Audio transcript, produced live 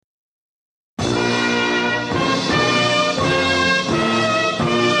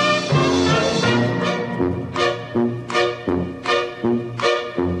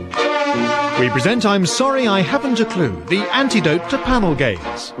present I'm Sorry I Haven't a Clue, the antidote to panel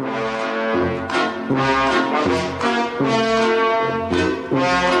games.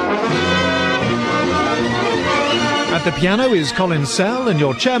 At the piano is Colin Sell and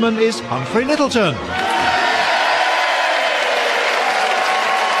your chairman is Humphrey Littleton.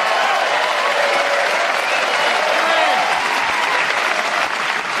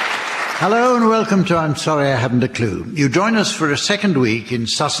 Hello and welcome to I'm Sorry I Haven't a Clue. You join us for a second week in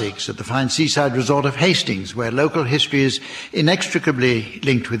Sussex at the fine seaside resort of Hastings, where local history is inextricably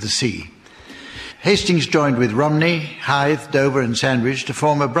linked with the sea. Hastings joined with Romney, Hythe, Dover and Sandwich to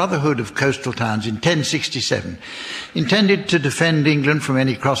form a brotherhood of coastal towns in 1067. Intended to defend England from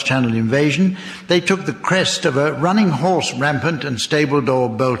any cross-channel invasion, they took the crest of a running horse rampant and stable door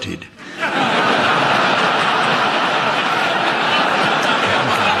bolted.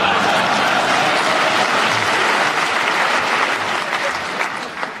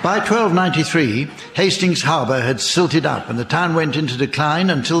 By 1293, Hastings harbour had silted up and the town went into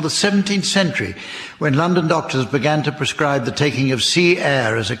decline until the 17th century, when London doctors began to prescribe the taking of sea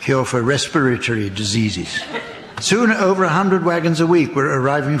air as a cure for respiratory diseases. Soon, over 100 wagons a week were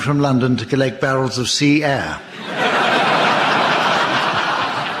arriving from London to collect barrels of sea air.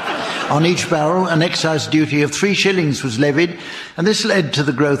 On each barrel, an excise duty of 3 shillings was levied, and this led to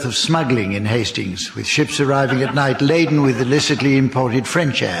the growth of smuggling in Hastings, with ships arriving at night laden with illicitly imported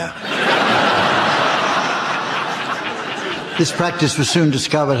French air. This practice was soon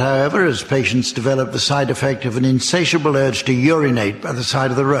discovered, however, as patients developed the side effect of an insatiable urge to urinate by the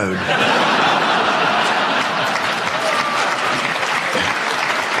side of the road.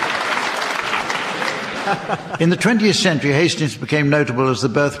 In the 20th century, Hastings became notable as the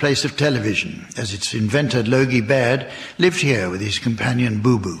birthplace of television, as its inventor, Logie Baird, lived here with his companion,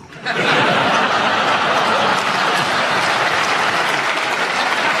 Boo Boo.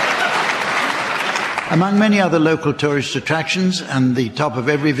 Among many other local tourist attractions, and the top of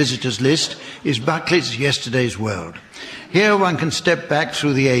every visitor's list, is Buckley's Yesterday's World. Here one can step back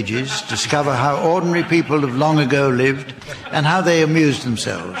through the ages, discover how ordinary people of long ago lived, and how they amused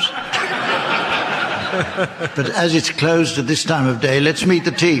themselves. But as it's closed at this time of day, let's meet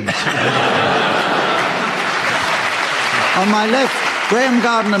the teams. On my left, Graham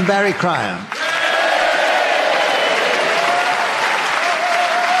Garden and Barry Cryer.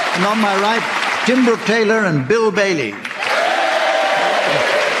 And on my right, Tim Brooke-Taylor and Bill Bailey.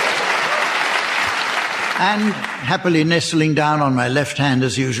 And happily nestling down on my left hand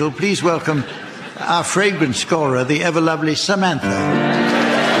as usual, please welcome our fragrant scorer, the ever-lovely Samantha.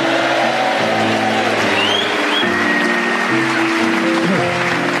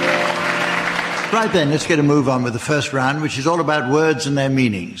 Right then, let's get a move on with the first round, which is all about words and their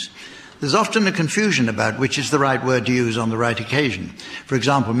meanings. There's often a confusion about which is the right word to use on the right occasion. For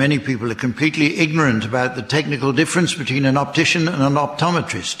example, many people are completely ignorant about the technical difference between an optician and an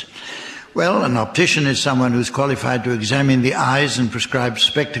optometrist. Well, an optician is someone who's qualified to examine the eyes and prescribe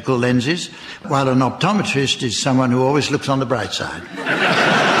spectacle lenses, while an optometrist is someone who always looks on the bright side.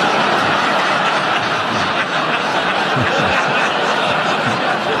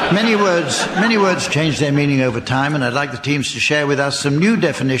 Many words change their meaning over time, and I'd like the teams to share with us some new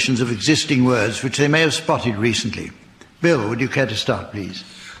definitions of existing words which they may have spotted recently. Bill, would you care to start, please?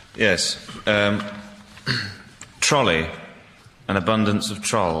 Yes. Trolley, an abundance of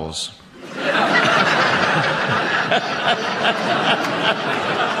trolls.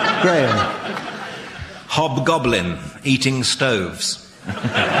 Graham. Hobgoblin, eating stoves.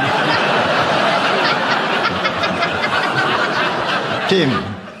 Tim.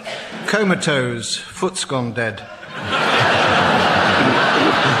 Comatose, foot's gone dead.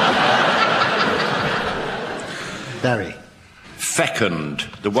 Barry. Fecund,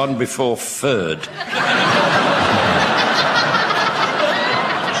 the one before third.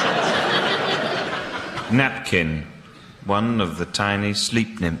 Napkin, one of the tiny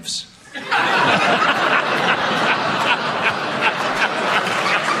sleep nymphs.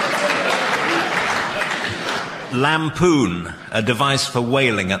 Lampoon, a device for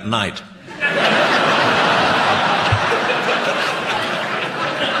wailing at night.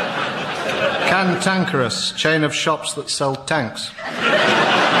 Cantankerous, chain of shops that sell tanks.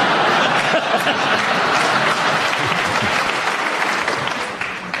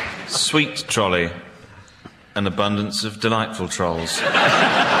 Sweet trolley, an abundance of delightful trolls.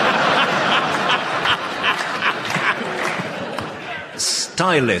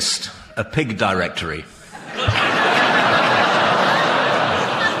 Stylist, a pig directory.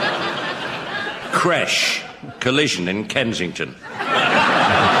 Crash, collision in Kensington.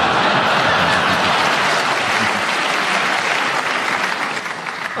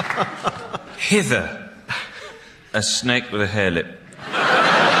 Hither. A snake with a hare lip.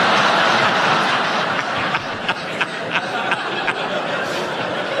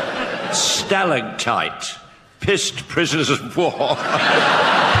 Stalactite. Pissed prisoners of war.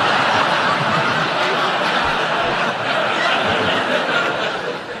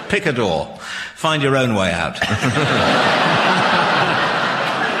 Picador. Find your own way out.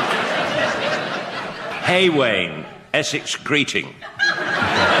 Haywain. Essex greeting.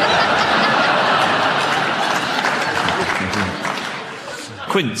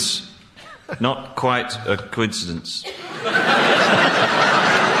 Quince. Not quite a coincidence.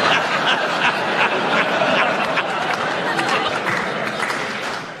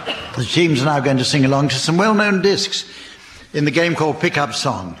 The teams are now going to sing along to some well-known discs in the game called Pick-Up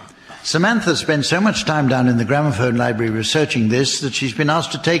Song. Samantha spent so much time down in the gramophone library researching this that she's been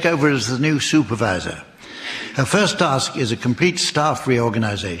asked to take over as the new supervisor. Her first task is a complete staff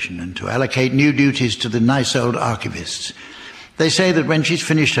reorganization and to allocate new duties to the nice old archivists. They say that when she's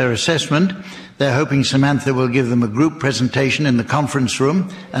finished her assessment, they're hoping Samantha will give them a group presentation in the conference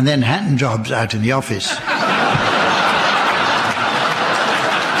room and then hand jobs out in the office.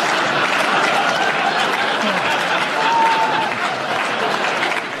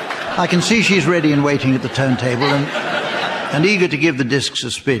 I can see she's ready and waiting at the turntable and eager to give the discs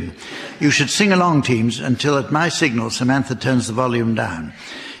a spin. You should sing along, teams, until at my signal Samantha turns the volume down.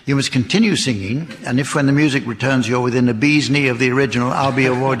 You must continue singing, and if when the music returns you're within a bee's knee of the original, I'll be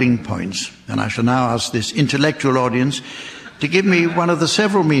awarding points. And I shall now ask this intellectual audience to give me one of the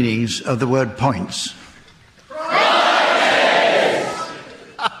several meanings of the word points.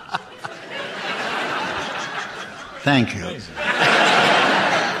 Thank you.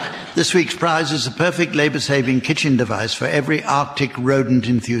 This week's prize is a perfect labour-saving kitchen device for every Arctic rodent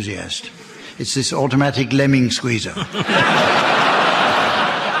enthusiast. It's this automatic lemming squeezer.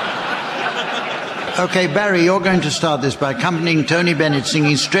 OK, Barry, you're going to start this by accompanying Tony Bennett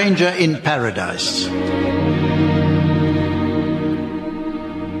singing Stranger in Paradise.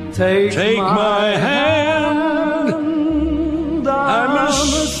 Take my hand, I'm a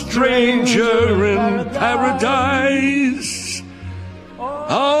stranger in paradise.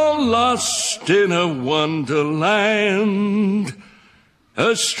 All lost in a wonderland,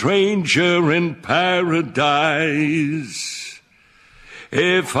 a stranger in paradise.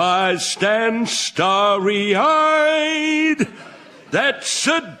 If I stand starry-eyed, that's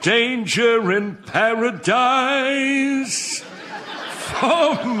a danger in paradise.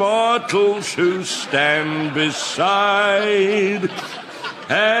 For mortals who stand beside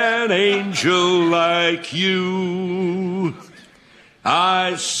an angel like you.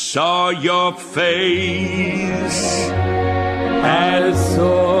 I saw your face. I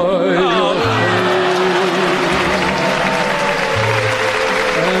saw your face.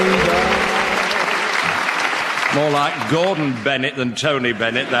 More like Gordon Bennett than Tony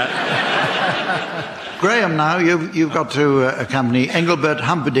Bennett, that. Graham, now, you've got to accompany Engelbert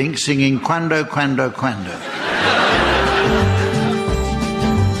Humperdinck singing Quando, Quando, Quando.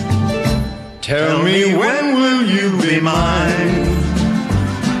 Tell me, when will you be mine?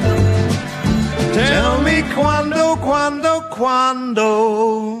 Tell me, quando, quando,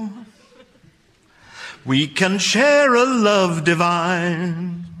 quando we can share a love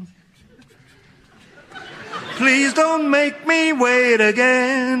divine. Please don't make me wait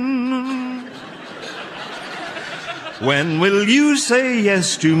again. When will you say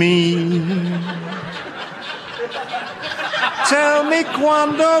yes to me? Tell me,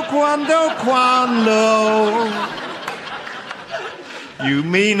 quando, quando, quando you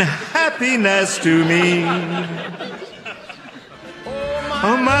mean happiness to me.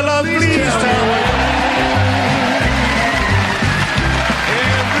 Oh, my love, please tell me.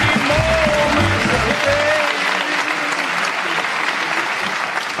 Every moment of the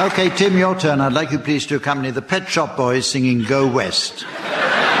day. OK, Tim, your turn. I'd like you please to accompany the Pet Shop Boys singing Go West.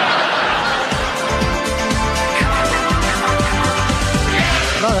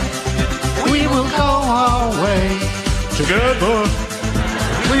 We will go our way together.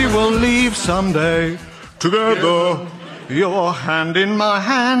 We will leave someday together. Your hand in my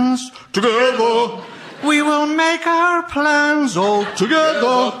hands together. We will make our plans all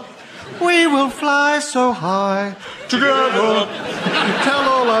together. We will fly so high together. Tell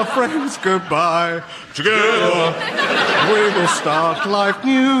all our friends goodbye together. We will start life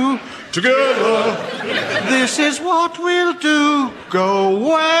new together. This is what we'll do. Go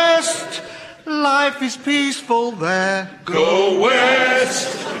west. Life is peaceful there. Go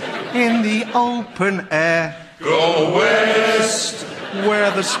west. In the open air. Go west.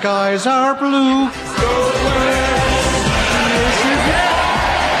 Where the skies are blue. Go west. This is it.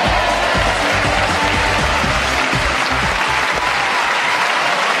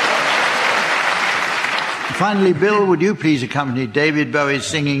 Finally, Bill, would you please accompany David Bowie's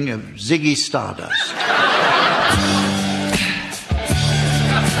singing of Ziggy Stardust?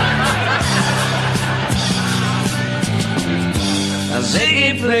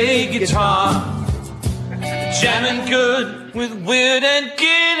 Ziggy played guitar, jamming good with Weird and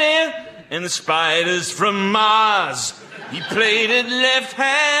Giddy and the Spiders from Mars. He played it left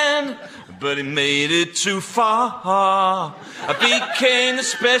hand, but he made it too far. I became the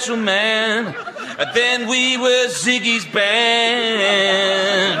special man, then we were Ziggy's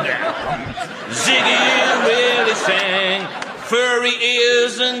band. Ziggy really sang, furry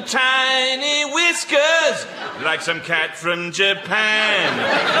ears and tiny whiskers, like some cat from Japan.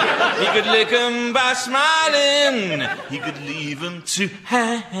 He could lick 'em by smiling, he could leave 'em to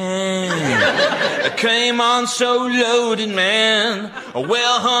hang. I came on so loaded, man,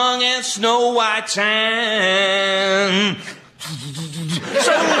 well hung and snow white tan.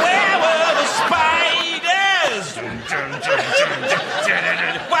 So where were the spiders?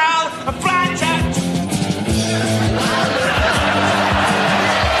 Well, a bright tat.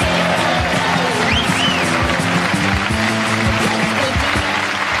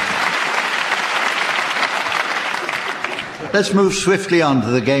 Let's move swiftly on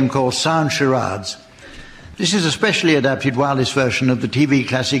to the game called Sound Charades. This is a specially adapted wireless version of the TV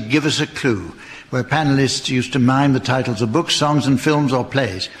classic Give Us a Clue, where panellists used to mime the titles of books, songs and films or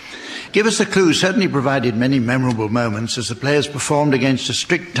plays. Give Us a Clue certainly provided many memorable moments as the players performed against a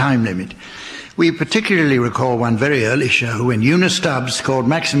strict time limit. We particularly recall one very early show when Una Stubbs scored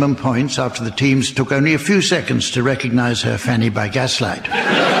maximum points after the teams took only a few seconds to recognise her fanny by gaslight.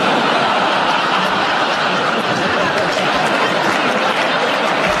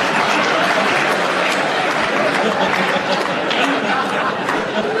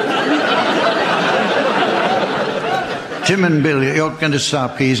 Tim and Bill, you're going to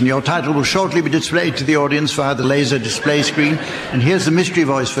start, please, and your title will shortly be displayed to the audience via the laser display screen. And here's the mystery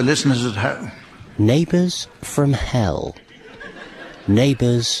voice for listeners at home. Neighbours from Hell.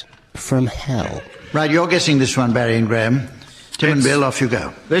 Neighbours from Hell. Right, you're guessing this one, Barry and Graham. Tim and Bill, off you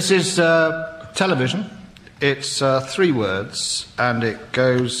go. This is television. It's 3 words, and it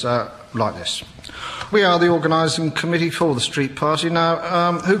goes like this. We are the organising committee for the street party.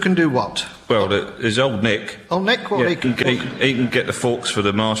 Now, who can do what? Well, there's old Nick. Old Nick? What he can get the forks for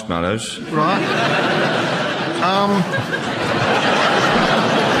the marshmallows. Right.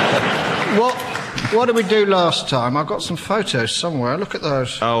 What did we do last time? I've got some photos somewhere. Look at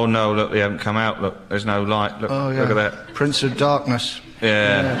those. Oh, no, look, they haven't come out. Look, there's no light. Look, oh, yeah. Look at that. Prince of Darkness.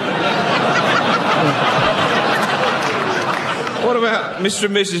 Yeah. What about Mr.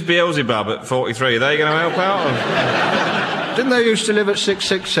 and Mrs. Beelzebub at 43? Are they going to help out? Or? Didn't they used to live at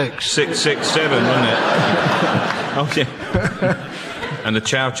 666? 667, wasn't it? Oh, yeah. And the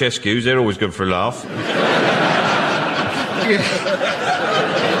Ceausescu's, they're always good for a laugh. Yeah.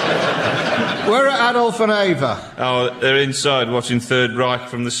 Where are Adolf and Ava? Oh, they're inside watching Third Reich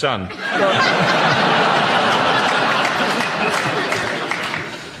from the sun.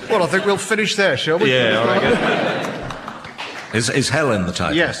 Well, I think we'll finish there, shall we? Yeah, all right. Is Hell in the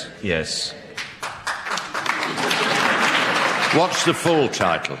title? Yes. Yes. What's the full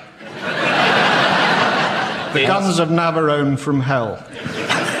title? The Guns of Navarone from Hell.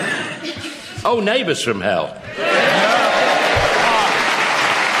 Oh, Neighbours from Hell.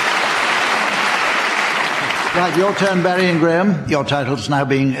 Right, your turn, Barry and Graham. Your title's now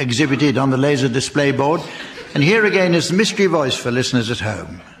being exhibited on the laser display board. And here again is the mystery voice for listeners at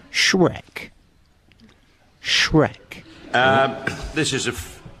home. Shrek. Shrek. This is a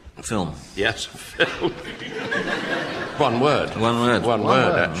Film. Yes, film. One word. One word. One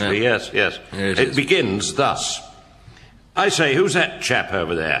word, actually, yeah. yes. It It begins thus. I say, who's that chap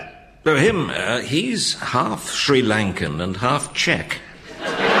over there? Oh, him, he's half Sri Lankan and half Czech.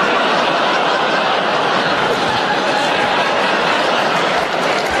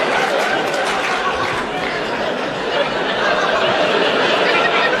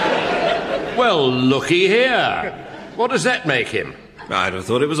 Well, looky here. What does that make him? I'd have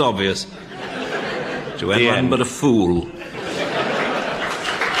thought it was obvious. To anyone end. but a fool.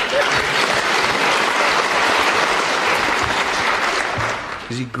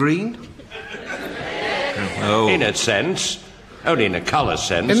 Is he green? Oh. In a sense. Only in a colour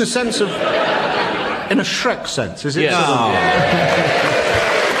sense. In the sense of... In a Shrek sense, is it? Yes.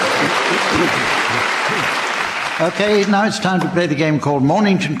 OK, now it's time to play the game called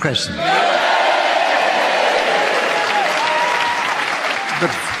Mornington Crescent.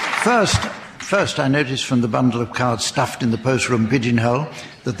 But first, I noticed from the bundle of cards stuffed in the post-room pigeonhole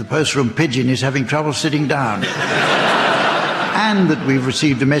that the post-room pigeon is having trouble sitting down. and that we've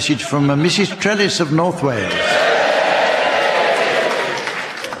received a message from a Mrs. Trellis of North Wales.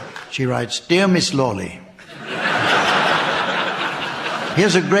 She writes, "Dear Miss Lawley,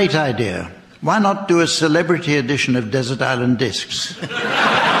 here's a great idea. Why not do a celebrity edition of Desert Island Discs?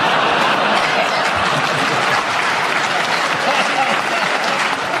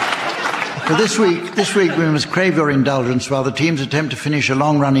 For this week we must crave your indulgence while the teams attempt to finish a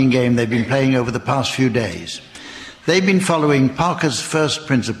long-running game they've been playing over the past few days. They've been following Parker's first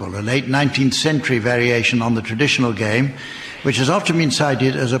principle, a late 19th century variation on the traditional game, which has often been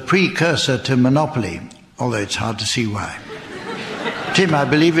cited as a precursor to Monopoly, although it's hard to see why. Tim, I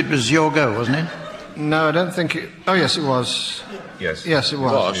believe it was your go, wasn't it? No, I don't think it... Oh, yes, it was. Yes. Yes, it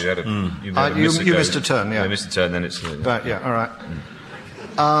was. You You missed a turn, yeah. You missed a turn, then it's... But, yeah, all right.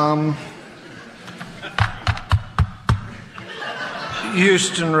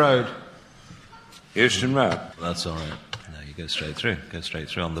 Euston Road. Euston Road. That's all right. No, you go straight through. Go straight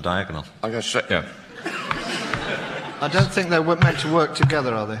through on the diagonal. I go straight, yeah. I don't think they were meant to work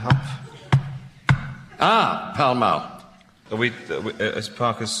together, are they, Humph? Ah, Pall Mall. Is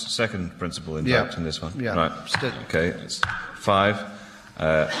Parker's second principle in Yeah. fact in this one? Yeah. Right. Okay, it's 5.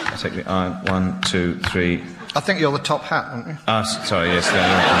 I take the iron. 1, 2, 3. I think you're the top hat, aren't you? Sorry, yes.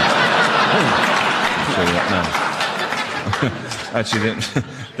 Actually,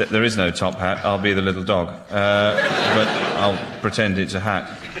 there is no top hat. I'll be the little dog. But I'll pretend it's a hat.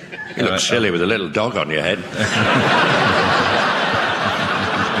 You look silly with a little dog on your head.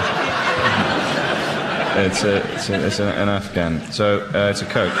 It's an Afghan. So it's a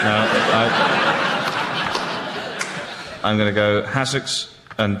coat. Now, I'm going to go Hassocks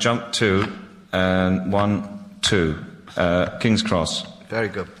and jump 2 and 1, 2. King's Cross. Very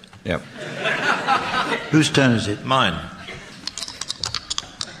good. Yep. Whose turn is it? Mine.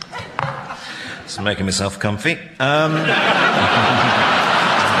 Just making myself comfy.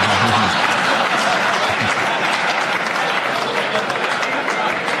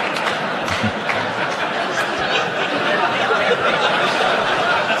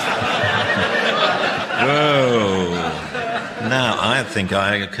 Now I think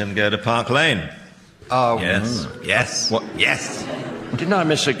I can go to Park Lane. Oh. Yes. Yes. What? Yes. Didn't I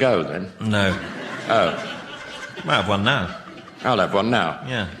miss a go then? No. Oh, I have one now. I'll have one now.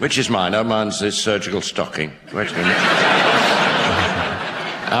 Yeah. Which is mine? Oh, mine's this surgical stocking. Wait a minute.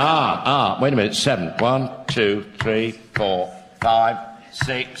 Wait a minute. 7. 1, 2, 3, 4, 5,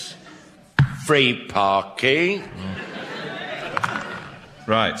 6. Free parking.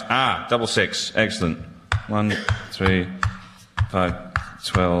 Right. Double 6. Excellent. 1, 3, 5,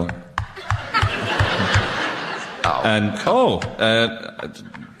 12. And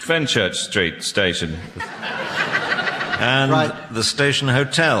Fenchurch Street station. And Right. the Station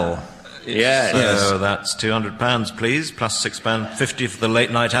Hotel. Yes. So that's £200, please, plus £6.50 for the late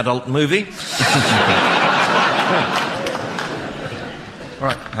night adult movie.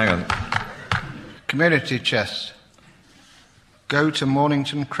 Right. Hang on. Community chest. Go to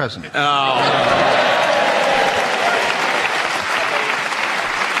Mornington Crescent.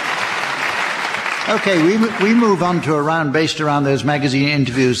 Okay, we move on to a round based around those magazine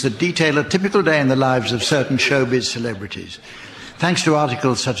interviews that detail a typical day in the lives of certain showbiz celebrities. Thanks to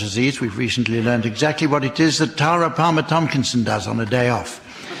articles such as these, we've recently learned exactly what it is that Tara Palmer Tompkinson does on a day off,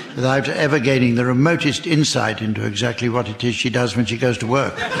 without ever gaining the remotest insight into exactly what it is she does when she goes to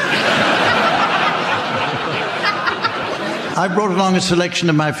work. I brought along a selection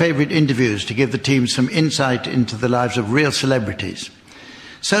of my favourite interviews to give the team some insight into the lives of real celebrities.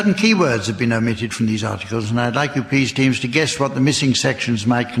 Certain keywords have been omitted from these articles, and I'd like you, please, teams, to guess what the missing sections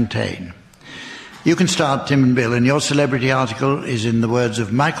might contain. You can start, Tim and Bill, and your celebrity article is in the words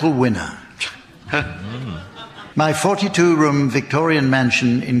of Michael Winner. My 42-room Victorian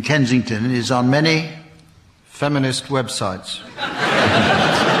mansion in Kensington is on many Feminist websites.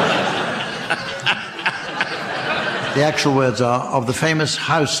 The actual words are of the famous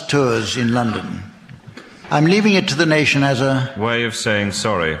house tours in London. I'm leaving it to the nation as a... Way of saying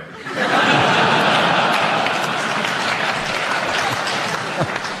sorry.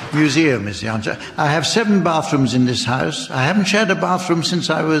 Museum is the answer. I have 7 bathrooms in this house. I haven't shared a bathroom since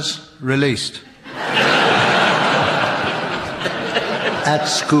I was... Released. at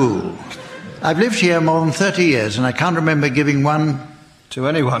school. I've lived here more than 30 years and I can't remember giving one... To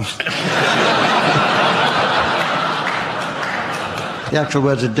anyone. The actual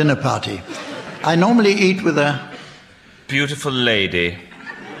words are dinner party. I normally eat with a... Beautiful lady.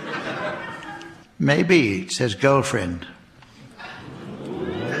 Maybe, it says girlfriend.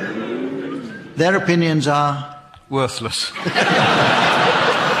 Their opinions are... Worthless.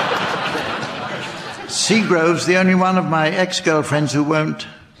 Seagrove's the only one of my ex-girlfriends who won't.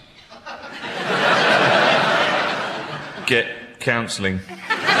 Get counselling.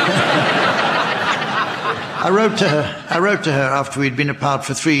 I wrote to her after we'd been apart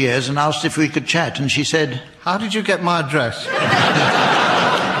for 3 years and asked if we could chat, and she said, How did you get my address?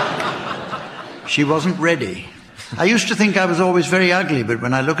 she wasn't ready. I used to think I was always very ugly, but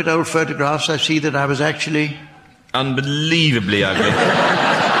when I look at old photographs, I see that I was actually... unbelievably ugly.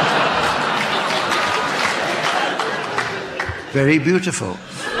 very beautiful.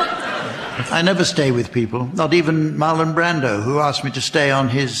 I never stay with people, not even Marlon Brando, who asked me to stay on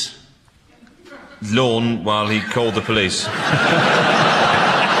his... lawn while he called the police.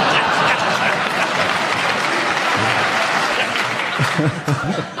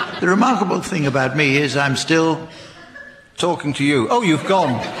 The remarkable thing about me is I'm still... talking to you. Oh, you've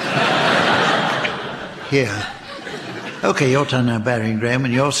gone. here. OK, your turn now, Barry and Graham,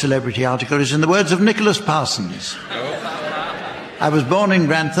 and your celebrity article is in the words of Nicholas Parsons. I was born in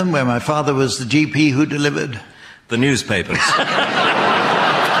Grantham, where my father was the GP who delivered... the newspapers.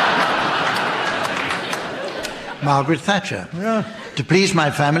 Margaret Thatcher. Yeah. To please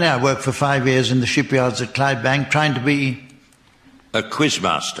my family, I worked for 5 years in the shipyards at Clydebank, trying to be... a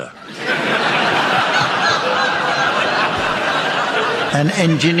quizmaster. an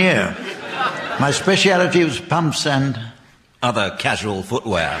engineer. My speciality was pumps and... other casual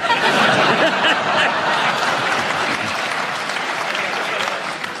footwear.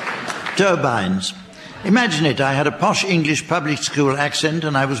 turbines. Imagine it, I had a posh English public school accent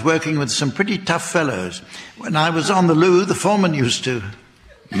and I was working with some pretty tough fellows. When I was on the loo, the foreman used to...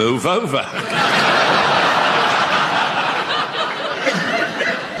 move over.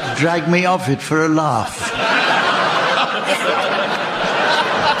 drag me off it for a laugh.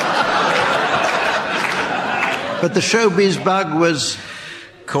 But the showbiz bug was...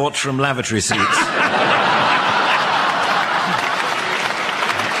 caught from lavatory seats.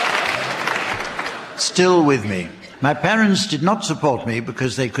 still with me. My parents did not support me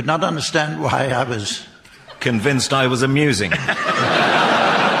because they could not understand why I was... convinced I was amusing.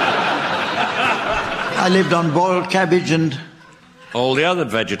 I lived on boiled cabbage and... all the other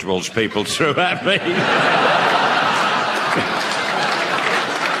vegetables people threw at me.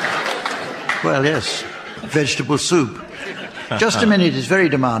 well, yes, vegetable soup. Just a minute, it's very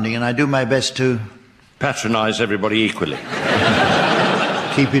demanding and I do my best to... patronise everybody equally.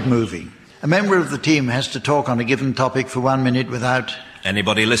 keep it moving. A member of the team has to talk on a given topic for 1 minute without...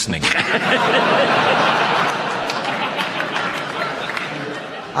 anybody listening.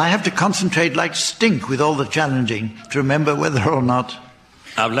 I have to concentrate like stink with all the challenging to remember whether or not...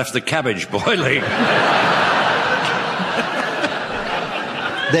 I've left the cabbage boiling.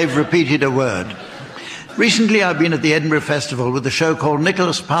 They've repeated a word. Recently I've been at the Edinburgh Festival with a show called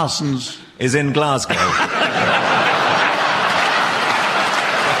Nicholas Parsons... is in Glasgow.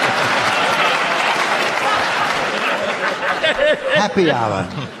 Happy hour.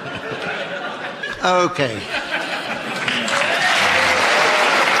 Okay.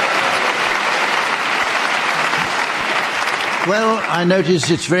 Well, I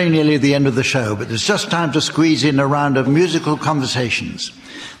notice it's very nearly the end of the show, but there's just time to squeeze in a round of musical conversations.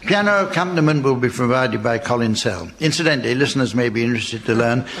 Piano accompaniment will be provided by Colin Sell. Incidentally, listeners may be interested to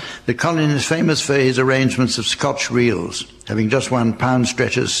learn that Colin is famous for his arrangements of Scotch reels, having just won Pound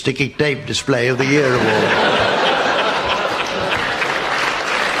Stretcher's Sticky Tape Display of the Year award.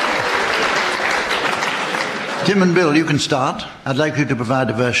 Tim and Bill, you can start. I'd like you to provide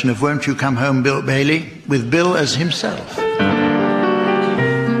a version of Won't You Come Home, Bill Bailey, with Bill as himself.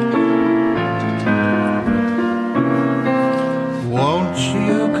 Won't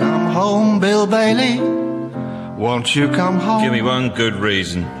you come home, Bill Bailey? Won't you come home? Give me one good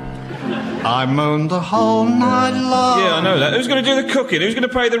reason. I moaned the whole night long. Yeah, I know that. Who's going to do the cooking? Who's going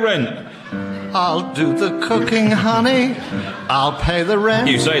to pay the rent? I'll do the cooking, honey. I'll pay the rent.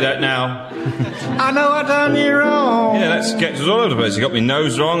 You say that now. I know I done you wrong. Yeah, that sketch was all over the place. You got me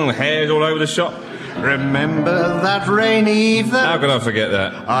nose wrong and hair's all over the shop. Remember that rainy eve that... How could I forget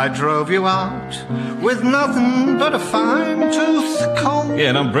that? I drove you out with nothing but a fine-tooth comb.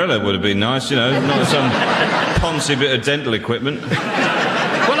 Yeah, an umbrella would have been nice, you know, not some poncy bit of dental equipment. Well,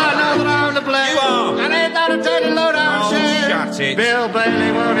 I know that I'm to blame. You are. And ain't that a dirty low-down shame? Shut it. Bill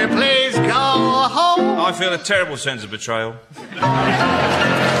Bailey, won't you please go home? I feel a terrible sense of betrayal.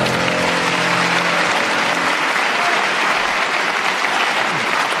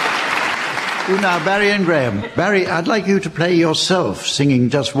 Now, Barry and Graham. Barry, I'd like you to play yourself, singing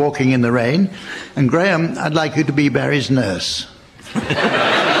Just Walking in the Rain. And Graham, I'd like you to be Barry's nurse.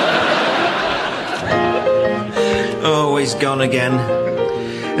 Oh, he's gone again.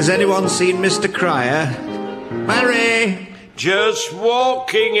 Has anyone seen Mr. Cryer? Harry! Just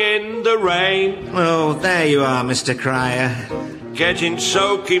walking in the rain. Oh, there you are, Mr. Cryer. Getting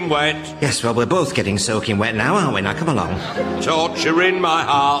soaking wet. Yes, well, we're both getting soaking wet now, aren't we? Now, come along. Torture in my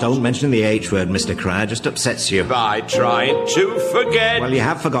heart. Don't mention the H word, Mr. Cryer. Just upsets you. By trying to forget. Well, you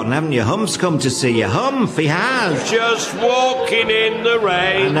have forgotten, haven't you? Hump's come to see you. Humph, he has. Just walking in the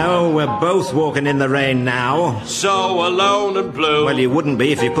rain. I know, we're both walking in the rain now. So alone and blue. Well, you wouldn't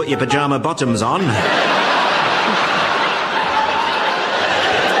be if you put your pyjama bottoms on.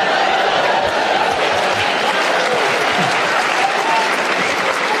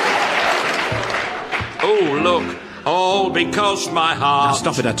 Look, all because my heart... Now,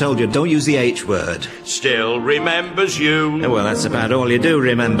 stop it, I told you, don't use the H word. Still remembers you. Oh, well, that's about all you do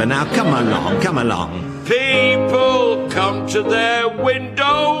remember. Now, come along, come along. People come to their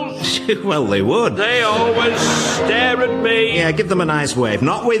windows. Well, they would. They always stare at me. Yeah, give them a nice wave.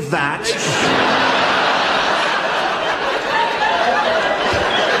 Not with that.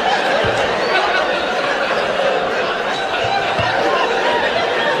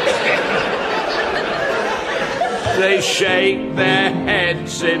 They shake their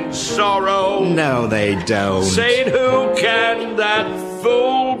heads in sorrow. No, they don't. Saying, who can that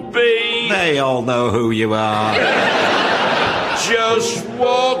fool be? They all know who you are. Just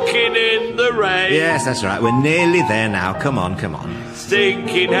walking in the rain. Yes, that's right. We're nearly there now. Come on, come on.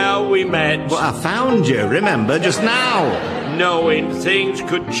 Thinking how we met. Well, I found you, remember, just now. Knowing things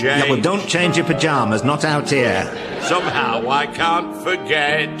could change. Yeah, well, don't change your pyjamas, not out here. Somehow I can't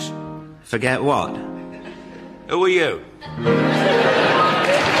forget. Forget what? Who are you?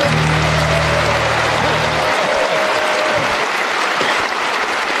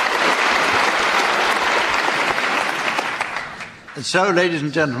 So, ladies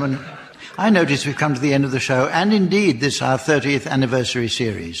and gentlemen, I notice we've come to the end of the show, and indeed this our 30th anniversary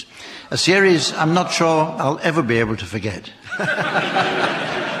series. A series I'm not sure I'll ever be able to forget.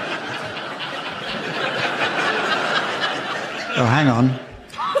 Oh, hang on.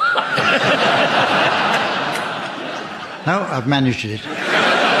 No, I've managed it.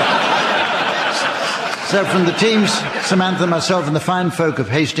 So from the teams, Samantha, myself and the fine folk of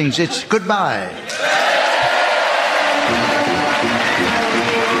Hastings, it's goodbye.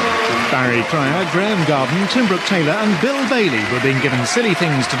 Barry Cryer, Graham Garden, Tim Brooke Taylor and Bill Bailey were being given silly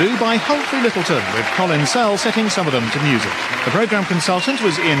things to do by Humphrey Littleton, with Colin Sell setting some of them to music. The programme consultant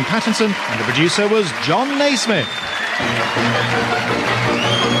was Ian Pattinson and the producer was John Naismith.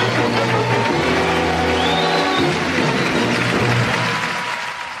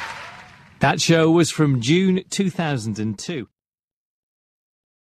 That show was from June 2002.